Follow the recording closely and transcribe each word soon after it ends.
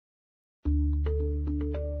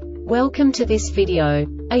Welcome to this video.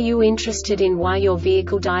 Are you interested in why your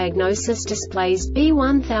vehicle diagnosis displays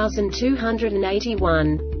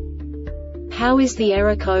B1281? How is the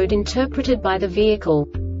error code interpreted by the vehicle?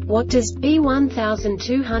 What does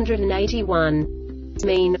B1281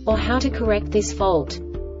 mean, or how to correct this fault?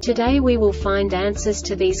 Today we will find answers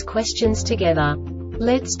to these questions together.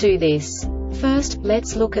 Let's do this. First,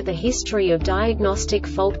 let's look at the history of diagnostic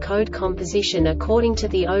fault code composition according to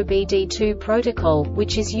the OBD2 protocol,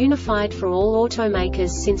 which is unified for all automakers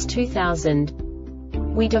since 2000.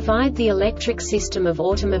 We divide the electric system of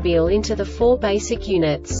automobile into the four basic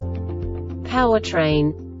units: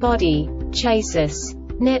 powertrain, body, chassis,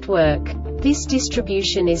 network. This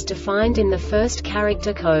distribution is defined in the first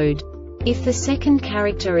character code. If the second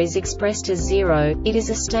character is expressed as 0, it is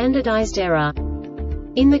a standardized error.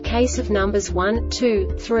 In the case of numbers 1,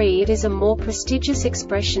 2, 3, it is a more prestigious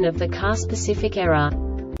expression of the car-specific error.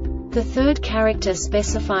 The third character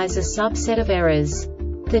specifies a subset of errors.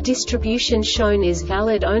 The distribution shown is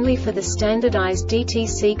valid only for the standardized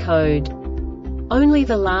DTC code. Only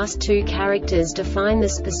the last two characters define the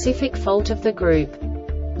specific fault of the group.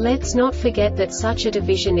 Let's not forget that such a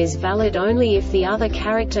division is valid only if the other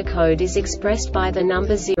character code is expressed by the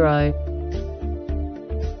number 0.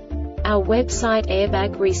 Our website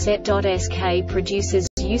airbagreset.sk produces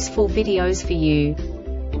useful videos for you.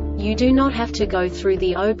 You do not have to go through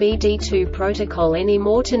the OBD2 protocol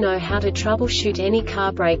anymore to know how to troubleshoot any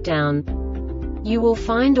car breakdown. You will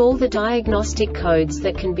find all the diagnostic codes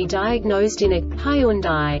that can be diagnosed in a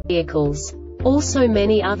Hyundai vehicles. Also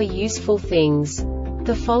many other useful things.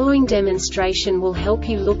 The following demonstration will help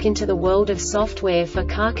you look into the world of software for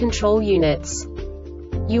car control units.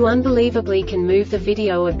 You unbelievably can move the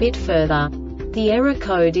video a bit further. The error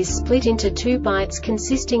code is split into 2 bytes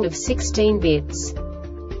consisting of 16 bits.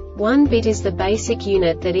 1 bit is the basic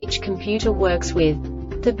unit that each computer works with.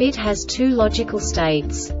 The bit has 2 logical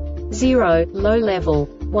states: 0, low level,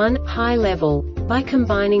 1, high level. By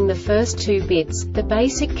combining the first 2 bits, the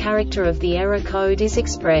basic character of the error code is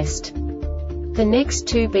expressed. The next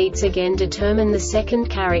 2 beats again determine the second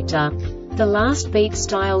character. The last beat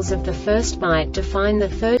styles of the first byte define the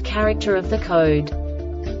third character of the code.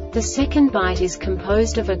 The second byte is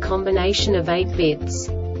composed of a combination of 8 bits.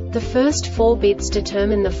 The first 4 bits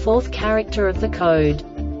determine the fourth character of the code.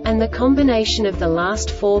 And the combination of the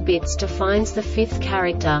last 4 bits defines the fifth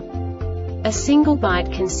character. A single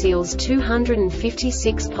byte conceals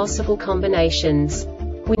 256 possible combinations.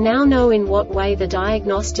 We now know in what way the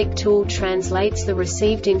diagnostic tool translates the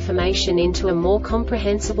received information into a more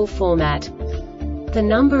comprehensible format. The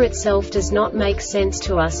number itself does not make sense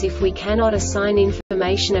to us if we cannot assign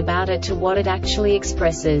information about it to what it actually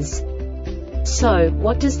expresses. So,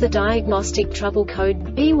 what does the diagnostic trouble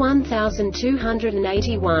code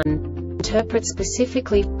B1281 interpret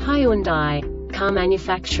specifically for Hyundai car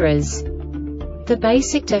manufacturers? The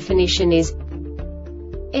basic definition is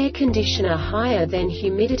air conditioner higher than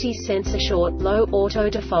humidity sensor short low auto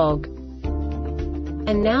defog.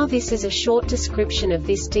 And now this is a short description of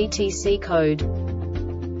this DTC code.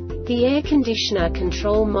 The air conditioner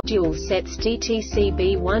control module sets DTC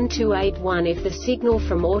B1281 if the signal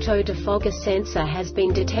from auto defogger sensor has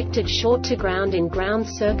been detected short to ground in ground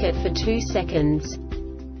circuit for 2 seconds.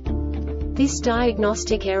 This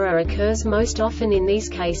diagnostic error occurs most often in these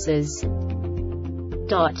cases: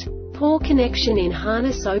 poor connection in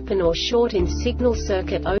harness, open or short in signal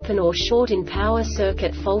circuit, open or short in power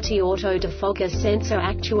circuit, faulty auto defogger sensor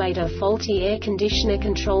actuator, faulty air conditioner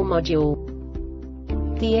control module.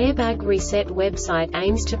 The Airbag Reset website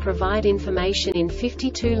aims to provide information in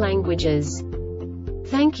 52 languages.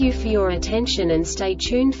 Thank you for your attention and stay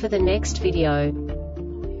tuned for the next video.